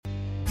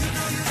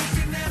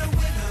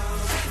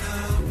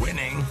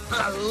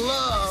I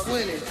love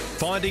winning.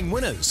 Finding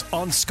Winners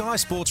on Sky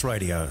Sports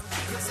Radio.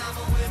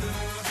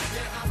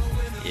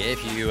 Yeah,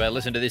 if you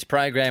listen to this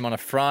program on a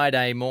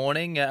Friday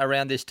morning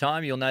around this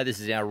time, you'll know this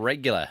is our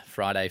regular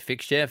Friday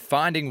fixture,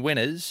 Finding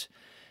Winners.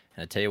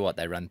 And I tell you what,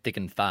 they run thick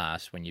and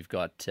fast when you've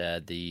got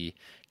the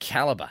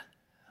calibre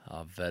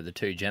of the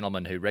two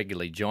gentlemen who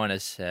regularly join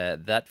us,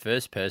 that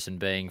first person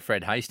being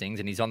Fred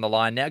Hastings, and he's on the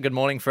line now. Good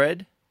morning,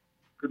 Fred.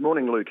 Good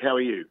morning, Luke. How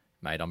are you?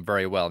 Mate, I'm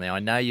very well. Now, I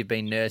know you've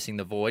been nursing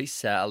the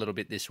voice a little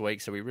bit this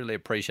week, so we really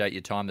appreciate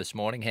your time this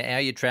morning. How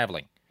are you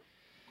travelling?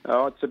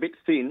 Oh, it's a bit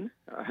thin.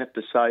 I have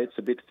to say it's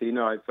a bit thin.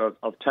 I've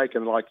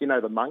taken,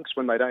 the monks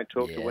when they don't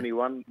talk to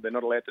anyone, they're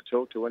not allowed to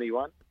talk to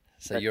anyone.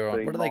 So you're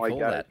on, what do they call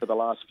that? For the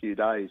last few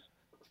days.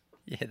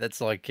 Yeah,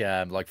 that's like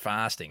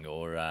fasting,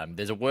 or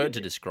there's a word to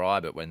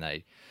describe it when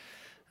they...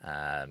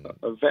 a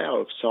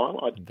vow of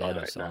silence. I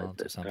don't know.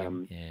 Or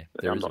something.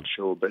 I'm not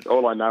sure, but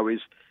all I know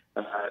is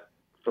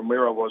from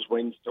where I was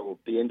Wednesday, or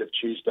the end of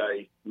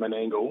Tuesday,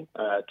 Menangle,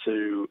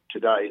 to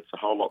today, it's a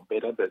whole lot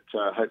better, but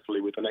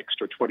hopefully with an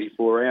extra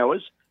 24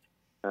 hours,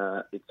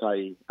 it's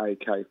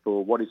okay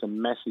for what is a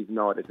massive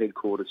night at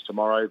headquarters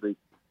tomorrow. We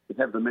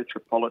have the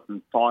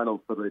Metropolitan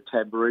final for the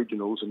TAB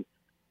Regionals and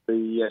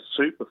the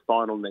Super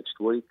final next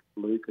week,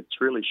 Luke. It's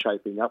really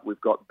shaping up.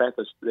 We've got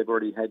Bathurst, they've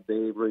already had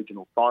their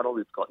regional final.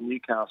 We've got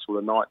Newcastle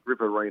tonight,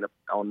 Riverina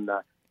on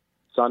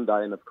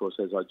Sunday, and of course,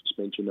 as I just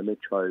mentioned, the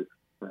Metro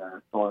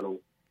final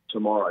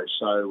tomorrow.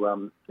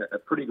 So a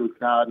pretty good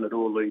card, and it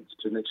all leads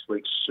to next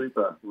week's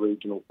Super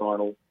Regional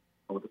final,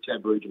 or the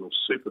TAB Regional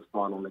Super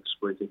Final next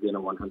week, again a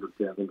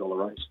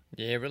 $100,000 race.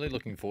 Yeah, really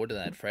looking forward to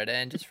that, Fred.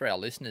 And just for our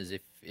listeners,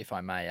 if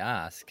I may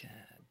ask,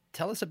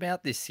 tell us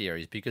about this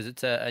series, because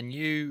it's a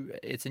new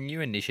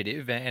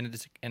initiative, and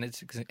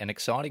it's an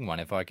exciting one,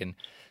 if I can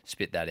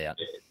spit that out.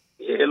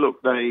 Yeah,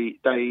 look,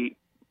 they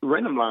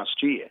ran them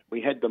last year.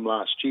 We had them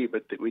last year,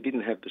 but we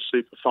didn't have the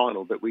Super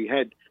Final, but we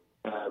had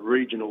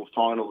regional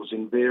finals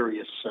in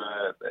various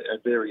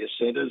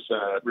centres,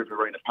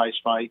 Riverina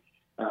Paceway,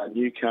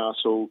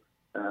 Newcastle,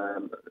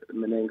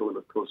 Menangle, and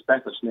of course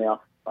Bathurst.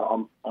 Now,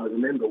 I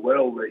remember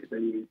well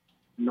the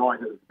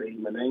night of the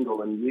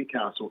Menangle and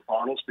Newcastle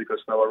finals, because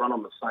they were run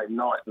on the same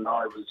night, and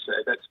I was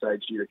at that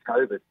stage due to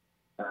COVID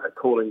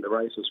calling the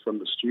races from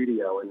the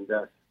studio, and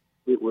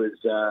it was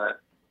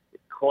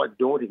quite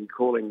daunting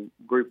calling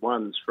Group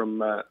 1s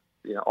from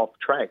off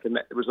track, and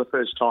it was the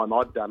first time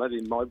I'd done it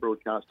in my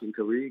broadcasting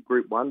career.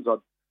 Group 1s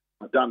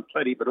I've done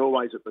plenty, but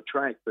always at the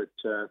track. But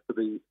for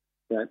the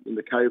in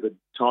the COVID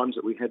times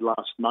that we had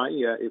last May,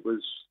 it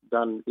was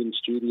done in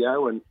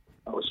studio, and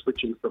I was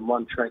switching from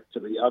one track to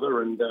the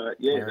other, and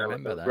they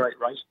were great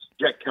races.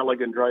 Jack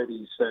Callaghan drove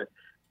his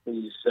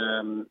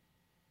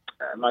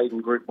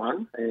maiden Group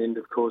 1, and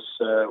of course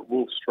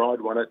Wolf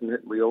Stride won it, and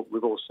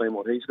we've all seen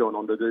what he's gone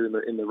on to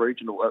do in the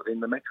regional, in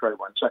the Metro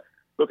one. So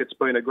look, it's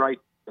been a great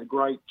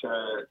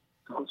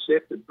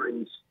concept. It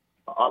brings.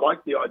 I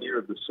like the idea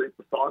of the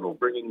Super Final,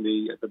 bringing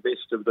the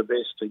best of the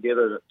best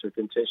together to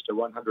contest a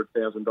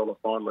 $100,000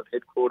 final at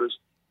headquarters,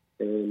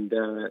 and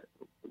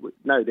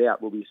no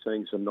doubt we'll be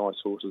seeing some nice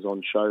horses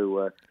on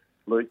show,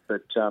 Luke.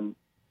 But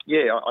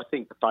I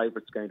think the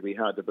favourite's going to be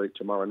hard to beat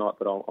tomorrow night,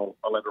 but I'll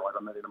elaborate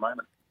on that in a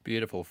moment.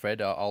 Beautiful,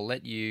 Fred. I'll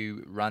let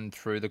you run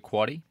through the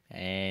quaddie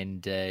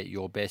and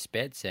your best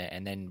bets,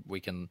 and then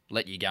we can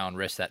let you go and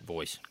rest that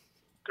voice.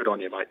 Good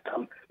on you, mate.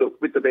 Look,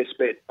 with the best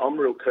bet, I'm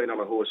real keen on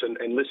a horse, and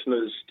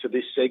listeners to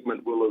this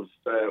segment will have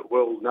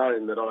well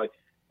known that I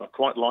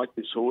quite like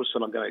this horse,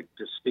 and I'm going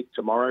to stick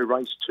tomorrow.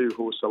 Race 2,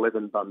 horse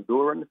 11,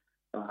 Bundoran,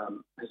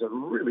 has a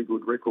really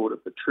good record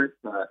at the trip.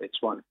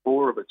 It's won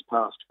 4 of its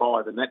past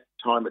 5, and that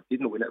time it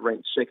didn't win. It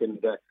ranked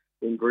second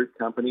in group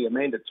company.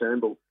 Amanda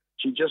Turnbull,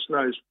 she just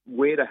knows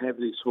where to have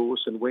this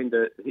horse and when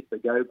to hit the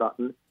go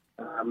button.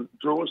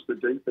 Draws the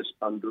deepest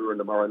Bundoran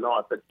tomorrow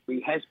night, but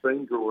he has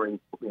been drawing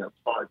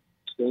 5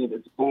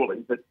 standards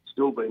poorly, but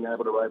still being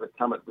able to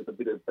overcome it with a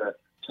bit of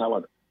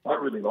talent. I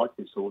really like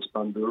this horse,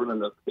 Bundoran,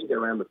 and I think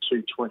around the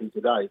 220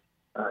 today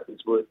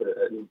is worth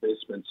an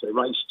investment. So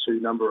race 2,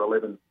 number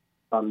 11,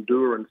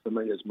 Bundoran, for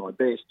me is my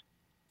best.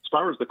 As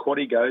far as the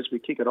quaddie goes, we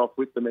kick it off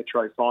with the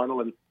Metro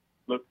final, and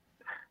look,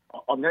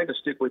 I'm going to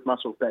stick with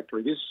Muscle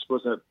Factory. This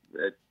was a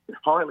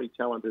highly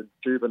talented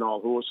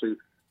juvenile horse who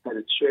had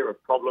its share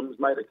of problems,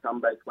 made a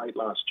comeback late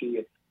last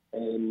year,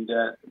 and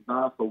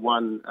bar for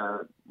one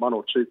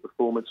or two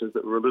performances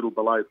that were a little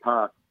below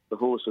par, the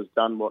horse has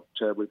done what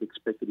we've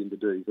expected him to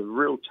do. He's a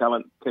real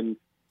talent, can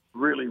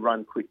really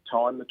run quick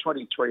time. The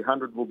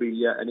 2300 will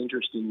be an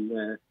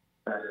interesting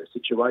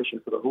situation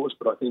for the horse,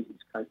 but I think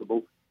he's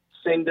capable.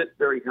 Send It,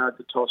 very hard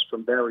to toss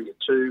from barrier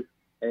 2,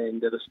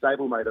 and the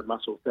stablemate of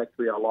Muscle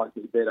Factory I like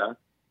me better.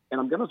 And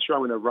I'm going to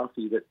throw in a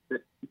roughie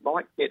that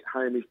might get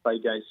home if they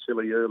go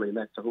silly early, and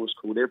that's a horse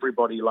called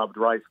Everybody Loved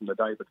Ray from the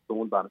David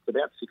Thornburn. It's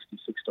about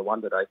 66 to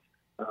 1 today.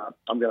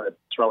 I'm going to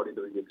throw it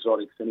into the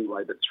exotics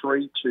anyway, but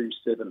 3, 2,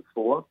 7,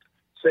 4.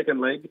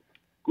 Second leg,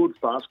 good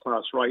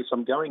fast-class race.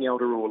 I'm going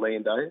Elder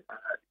Orlando.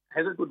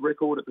 Has a good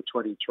record at the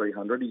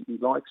 2300. He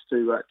likes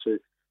to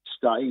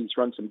stay. He's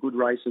run some good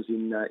races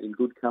in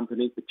good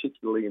company,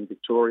 particularly in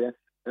Victoria.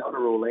 Out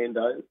of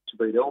Orlando to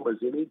beat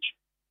Elmer's Image.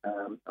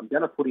 I'm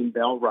going to put in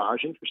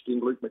Balraj. Interesting,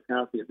 Luke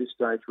McCarthy at this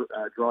stage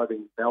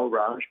driving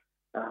Balraj.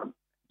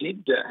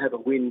 Did have a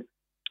win,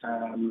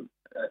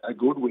 a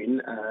good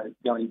win,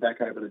 going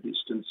back over the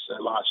distance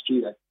last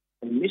year.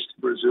 And missed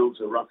Brazil's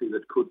a roughie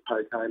that could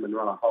poke home and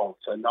run a hole.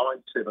 So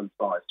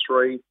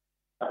 9.753.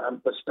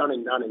 But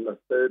Stunning Nun in the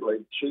third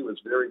league, she was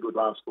very good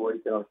last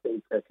week, and I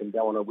think can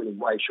go on a winning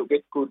way. She'll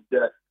get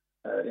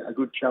a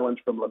good challenge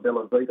from La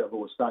Bella Vita,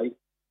 horse 8,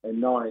 and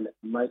 9,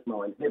 Make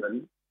Mine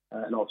Heaven.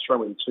 And I'll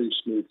throw in 2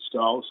 Smooth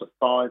Styles, so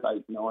 5,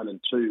 8, 9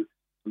 and 2.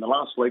 In the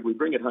last leg, we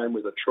bring it home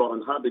with a trot,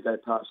 and hard to go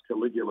past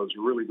Caligula's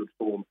really good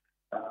form.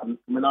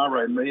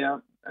 Monaro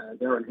Mia,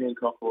 Darren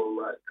Hancock will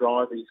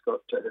drive. He's got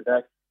her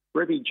back.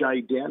 Brevi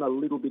J down a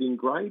little bit in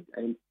grade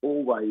and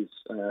always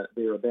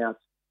thereabouts.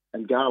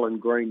 And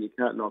Garland Green, you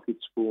can't knock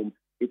its form.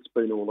 It's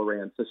been all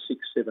around. So 6,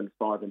 7,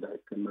 5 and 8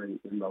 for me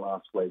in the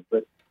last leg.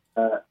 But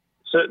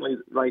certainly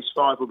race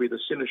 5 will be the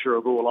cynosure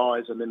of all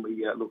eyes, and then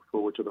we look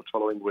forward to the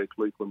following week,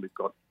 Luke, when we've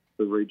got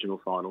the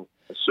regional final,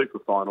 a super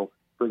final,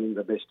 bringing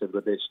the best of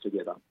the best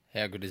together.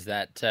 How good is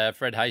that?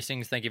 Fred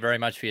Hastings, thank you very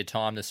much for your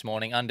time this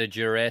morning. Under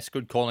duress,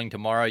 good calling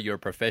tomorrow. You're a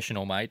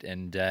professional, mate,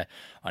 and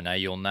I know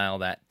you'll nail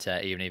that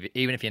even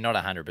if you're not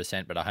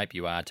 100%, but I hope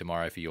you are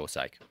tomorrow for your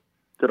sake.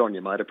 Good on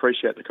you, mate.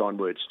 Appreciate the kind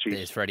words. Cheers.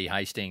 There's Freddie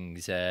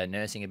Hastings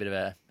nursing a bit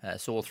of a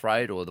sore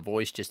throat or the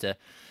voice just a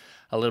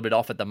little bit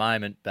off at the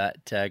moment,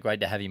 but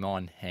great to have him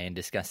on and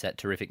discuss that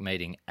terrific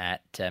meeting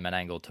at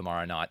Menangle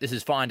tomorrow night. This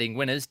is Finding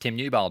Winners. Tim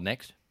Newbold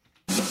next.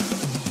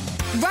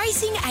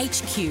 Racing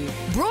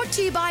HQ, brought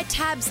to you by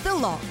Tabs the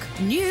Lock,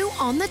 new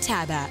on the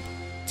Tab app.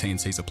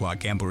 T&Cs apply.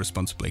 Gamble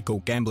responsibly. Call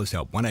Gamblers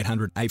Help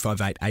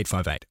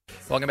 1-800-858-858.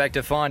 Welcome back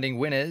to Finding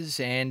Winners,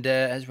 and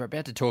as we're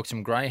about to talk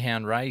some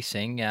greyhound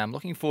racing, I'm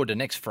looking forward to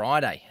next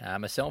Friday.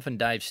 Myself and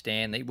Dave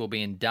Stanley will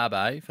be in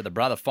Dubbo for the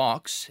Brother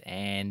Fox,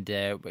 and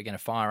we're going to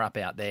fire up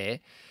out there,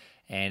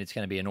 and it's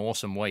going to be an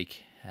awesome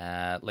week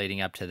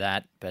leading up to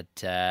that.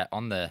 But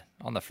on the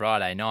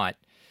Friday night,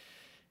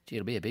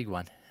 it'll be a big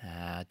one.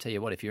 I tell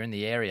you what, if you're in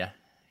the area,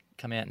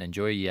 come out and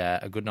enjoy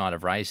a good night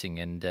of racing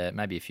and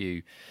maybe a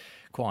few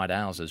quiet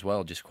hours as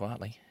well, just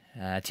quietly.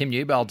 Tim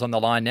Newbold's on the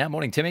line now.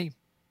 Morning, Timmy.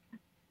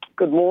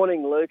 Good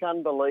morning, Luke.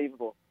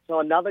 Unbelievable. So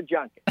another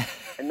junket.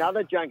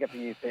 Another junket for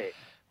you, Pete.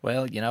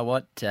 Well, you know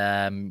what? He's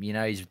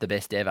the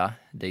best ever,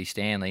 D.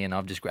 Stanley, and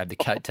I've just grabbed the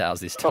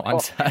coattails this time.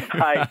 So.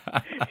 Hey,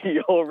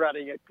 you're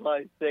running a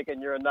close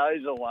second. You're a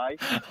nose away.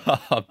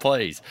 Oh,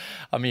 please.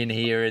 I'm in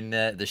here in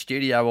the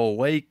studio all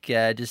week,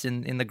 just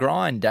in the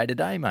grind day to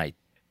day, mate.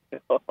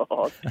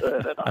 Oh,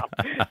 turn it up.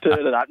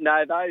 Turn it up.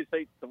 No, those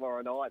heats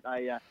tomorrow night,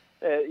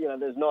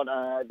 there's not,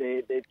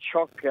 they're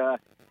chock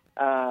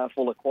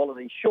full of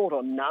quality, short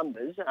on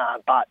numbers,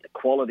 but the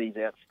quality's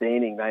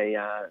outstanding. They,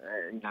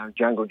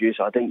 Jungle Juice,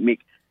 I think Mick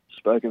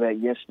spoke about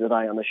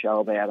yesterday on the show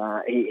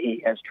about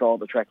he has trialled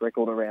the track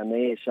record around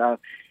there. So,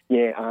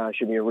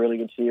 should be a really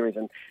good series,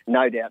 and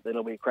no doubt that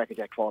it'll be a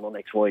crackerjack final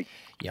next week.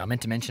 Yeah, I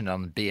meant to mention it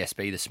on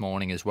BSB this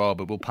morning as well,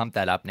 but we'll pump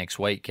that up next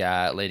week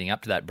leading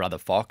up to that Brother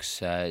Fox.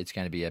 It's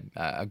going to be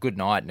a good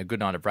night and a good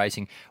night of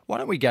racing. Why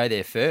don't we go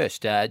there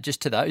first,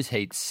 just to those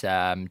heats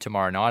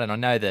tomorrow night? And I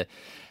know the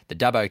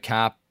Dubbo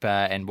Cup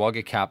and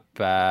Wagga Cup,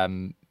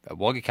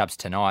 Wagga Cup's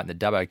tonight and the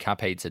Dubbo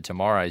Cup heats are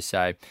tomorrow,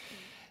 so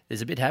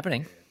there's a bit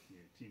happening.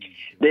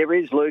 There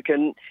is, Luke,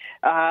 and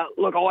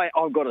look,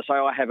 I've got to say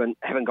I haven't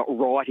got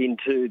right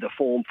into the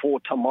form for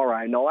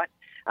tomorrow night.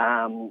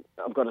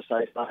 I've got to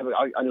say,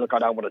 look, I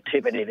don't want to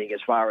tip anything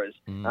as far as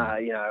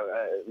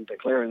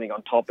declare anything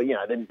on top, but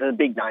the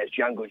big names,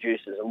 Jungle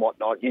Juices and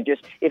whatnot.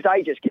 If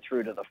they just get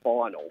through to the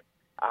final,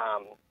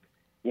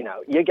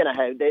 you're going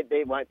to have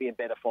there won't be a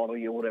better final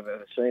you would have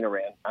ever seen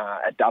around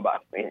at Dubbo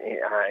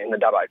in the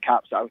Dubbo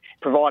Cup. So,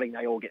 providing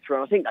they all get through,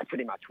 and I think they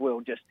pretty much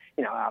will. Just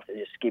after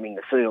just skimming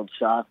the field.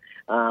 So,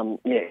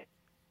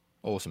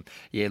 awesome.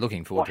 Yeah,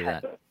 looking forward to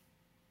that.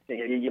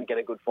 You get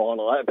a good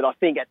final, but I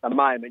think at the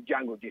moment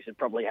Jungle Juice would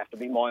probably have to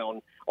be my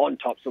on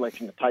top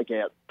selection to take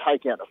out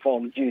the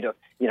form due to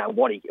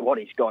what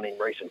he's gone in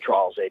recent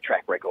trials, their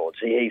track records.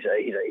 He's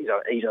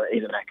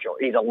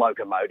a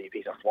locomotive.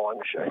 He's a flying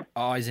machine.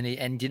 Oh, isn't he?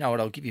 And you know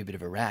what? I'll give you a bit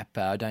of a rap.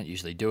 I don't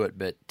usually do it,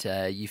 but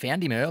you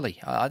found him early.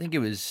 I think it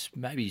was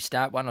maybe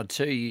start 1 or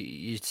 2.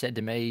 You said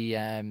to me,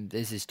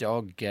 "There's this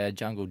dog,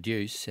 Jungle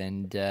Juice,"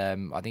 and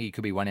I think he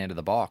could be one out of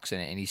the box,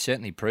 and he's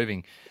certainly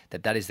proving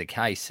that is the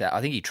case.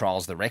 I think he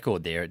trials the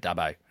record there at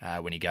Dubbo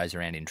when he goes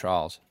around in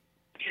trials.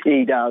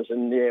 He does,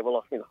 and that's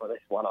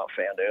one I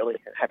found early.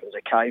 It happens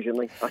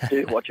occasionally. I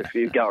do watch a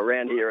few go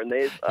around here and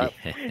there. So,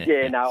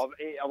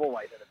 I've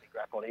always had a big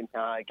rap on him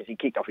because he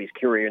kicked off his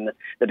career in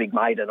the Big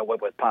Maiden at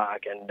Wentworth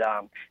Park, and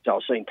so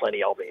I've seen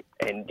plenty of him.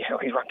 And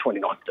he's run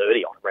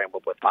 29.30 on around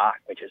Wentworth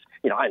Park, which is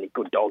only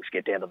good dogs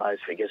get down to those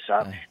figures.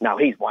 So no,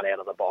 he's one out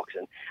of the box,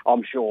 and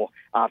I'm sure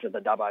after the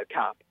Dubbo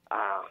Cup.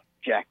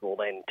 Jack will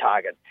then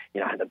target,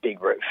 the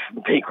big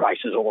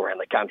races all around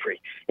the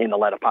country in the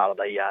latter part of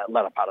the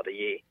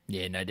year.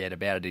 Yeah, no doubt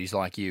about it. He's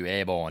like you,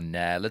 airborne.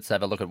 Let's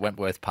have a look at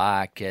Wentworth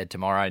Park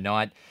tomorrow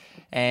night.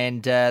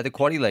 And the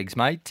quaddie legs,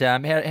 mate.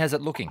 How's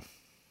it looking?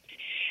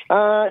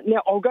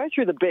 Now, I'll go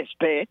through the best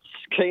bets.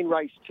 Keen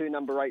race 2,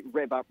 number 8,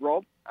 Rev Up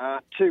Rob.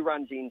 2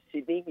 runs in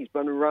Sydney. He's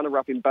been a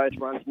runner-up in both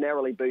runs,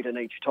 narrowly beaten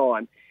each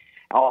time.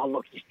 Oh,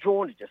 look, he's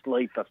drawn to just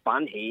lead for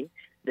fun here.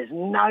 There's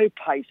no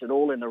pace at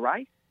all in the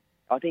race.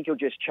 I think he'll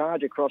just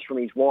charge across from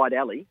his wide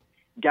alley,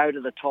 go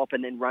to the top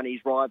and then run his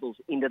rivals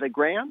into the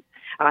ground.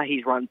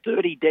 He's run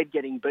 30 dead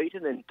getting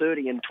beaten and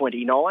 30 and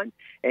 29.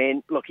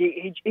 And look,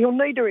 he'll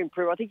need to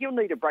improve. I think he'll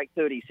need to break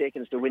 30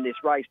 seconds to win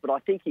this race, but I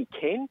think he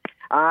can.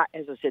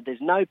 As I said,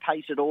 there's no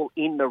pace at all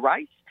in the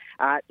race.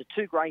 The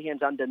 2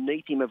 greyhounds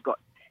underneath him have got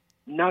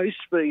no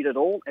speed at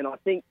all, and I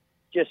think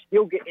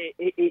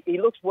he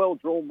looks well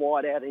drawn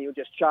wide out and he'll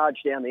just charge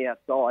down the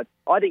outside.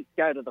 I think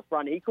go to the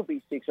front. He could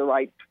be 6 or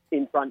 8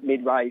 in front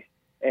mid-race,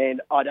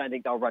 and I don't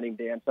think they'll run him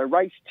down. So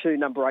race 2,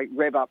 number 8,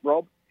 Rev Up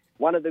Rob,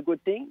 one of the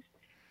good things.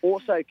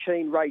 Also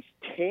keen race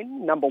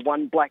 10, number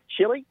 1, Black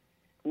Chili.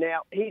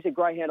 Now, he's a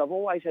greyhound I've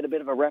always had a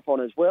bit of a rap on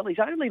as well. He's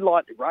only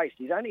lightly raced.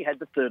 He's only had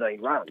the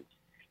 13 runs,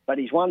 but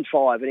he's won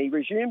 5, and he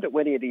resumed it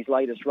when he had his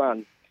latest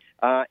run,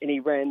 and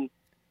he ran...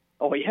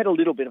 Oh, he had a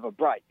little bit of a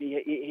break.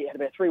 He had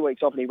about 3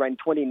 weeks off and he ran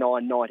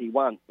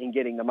 29.91 in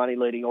getting the money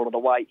leading all of the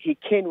way. He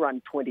can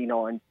run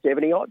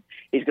 29.70 odd.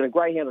 He's got a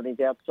greyhound on his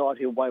outside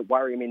who won't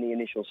worry him in the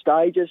initial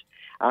stages.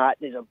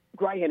 There's a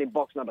greyhound in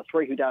box number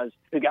 3 who goes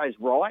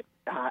right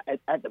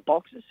at the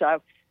boxes.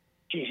 So,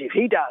 geez, if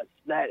he does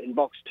that and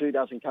box 2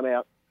 doesn't come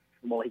out,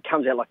 well, he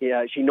comes out like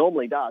she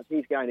normally does.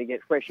 He's going to get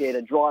fresh air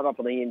to drive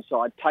up on the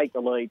inside, take the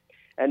lead,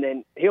 and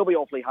then he'll be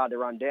awfully hard to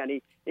run down.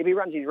 If he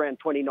runs his round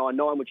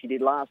 29.9, which he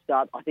did last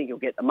start, I think he'll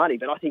get the money,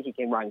 but I think he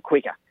can run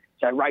quicker.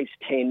 So race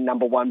 10,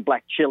 number 1,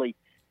 Black Chili.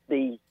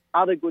 The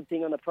other good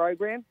thing on the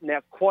program, now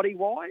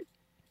quaddie-wise,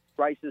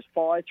 races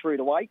 5 through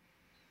to 8.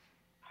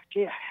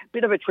 Gee, a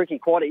bit of a tricky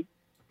quaddie.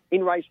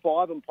 In race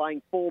 5, I'm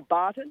playing 4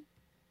 Barton,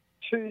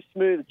 2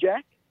 Smooth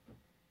Jack.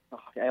 Oh,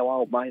 our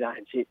old mate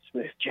owns it,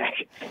 Smooth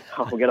Jack.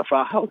 I'll get a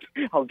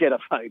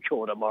phone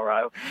call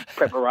tomorrow.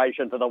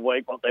 Preparation for the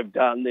week, what they've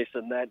done, this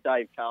and that.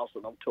 Dave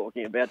Carlson, I'm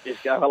talking about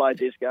Disco. Hello,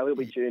 Disco. He'll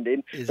be tuned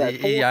in.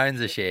 He owns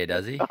a share,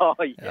 does he? Oh,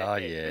 yeah. Oh,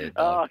 yeah.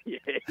 Oh,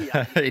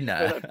 yeah.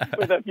 No.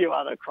 With a few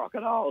other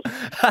crocodiles.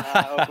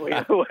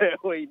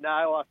 We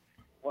know,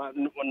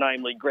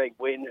 namely Greg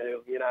Wynn, who,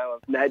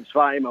 of NAD's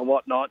fame and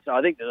whatnot. So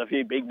I think there's a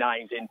few big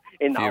names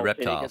in the whole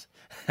reptiles.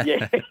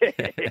 Yeah,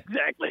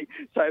 exactly.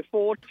 So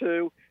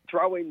 4-2.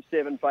 Throw in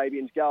 7,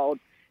 Fabian's Gold.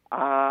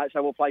 So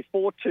we'll play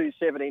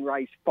 4-2-7 in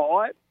race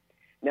 5.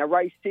 Now,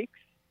 race 6,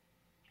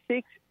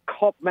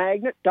 Cop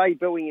Magnet,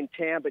 debuting in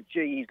town, but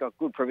gee, he's got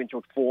good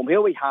provincial form.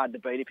 He'll be hard to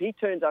beat. If he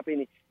turns up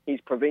in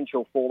his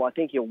provincial form, I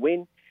think he'll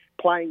win.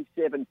 Playing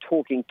 7,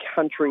 Talking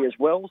Country as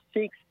well.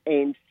 6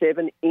 and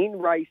 7 in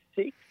race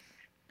 6.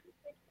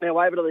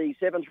 Now, over to the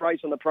 7th race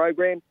on the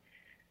program.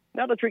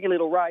 Another tricky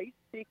little race.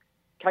 6,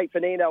 Kate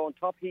Fernando on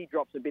top. He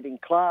drops a bit in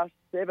class.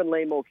 7,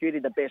 Landmore Cutie,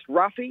 the best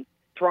roughie.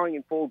 Throwing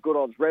in 4, Good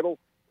Odds Rebel,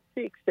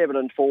 6, 7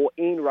 and 4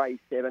 in race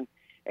 7.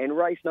 And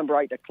race number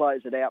 8 to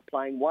close it out,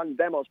 playing 1,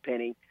 Vamos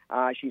Penny.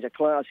 She's a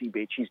classy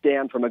bitch. She's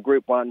down from a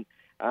Group 1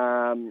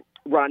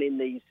 run in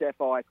the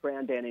Sapphire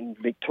Crown down in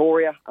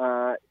Victoria.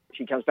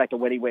 She comes back to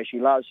Weddy where she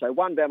loves. So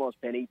 1, Vamos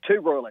Penny, 2,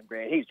 Royal and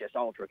Grand. He's just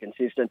ultra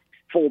consistent.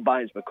 4,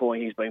 Bones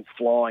McCoy. He's been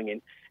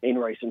flying in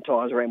recent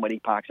times around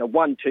Weddy Park. So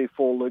 1, 2,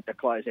 4, Luke to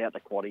close out the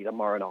quaddie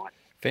tomorrow night.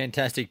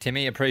 Fantastic,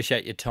 Timmy.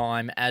 Appreciate your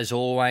time, as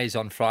always,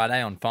 on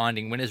Friday on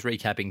Finding Winners,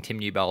 recapping Tim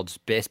Newbold's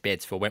best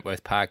bets for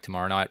Wentworth Park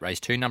tomorrow night. Race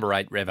 2, number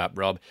 8, Rev Up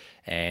Rob,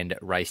 and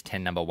race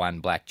 10, number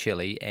 1, Black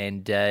Chili.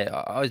 And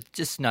I was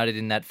just noted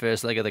in that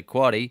first leg of the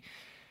quaddie,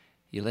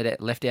 you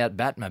left out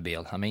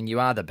Batmobile. I mean, you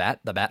are the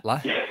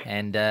battler,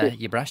 and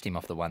you brushed him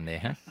off the one there,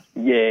 huh?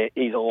 Yeah,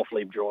 he's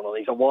awfully drawn on.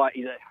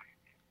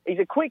 He's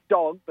a quick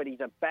dog, but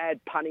he's a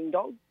bad punting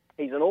dog.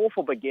 He's an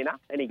awful beginner,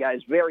 and he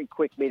goes very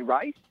quick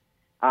mid-race.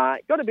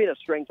 Got a bit of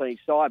strength on his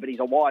side, but he's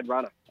a wide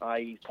runner.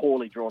 He's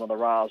poorly drawn on the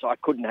rails. I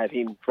couldn't have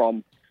him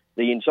from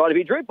the inside. If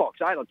he drew box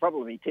 8, I'd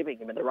probably be tipping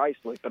him in the race,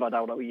 Luke, but I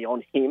don't want to be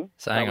on him.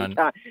 So hang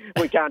on.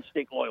 We can't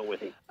stick loyal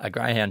with him. A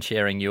greyhound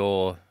sharing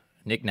your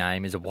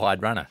nickname is a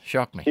wide runner.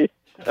 Shock me.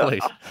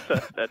 Please.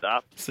 Ta-da.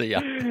 See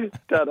ya.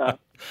 Ta-da.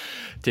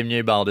 Tim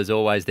Newbold is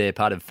always there,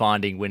 part of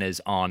Finding Winners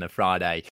on a Friday.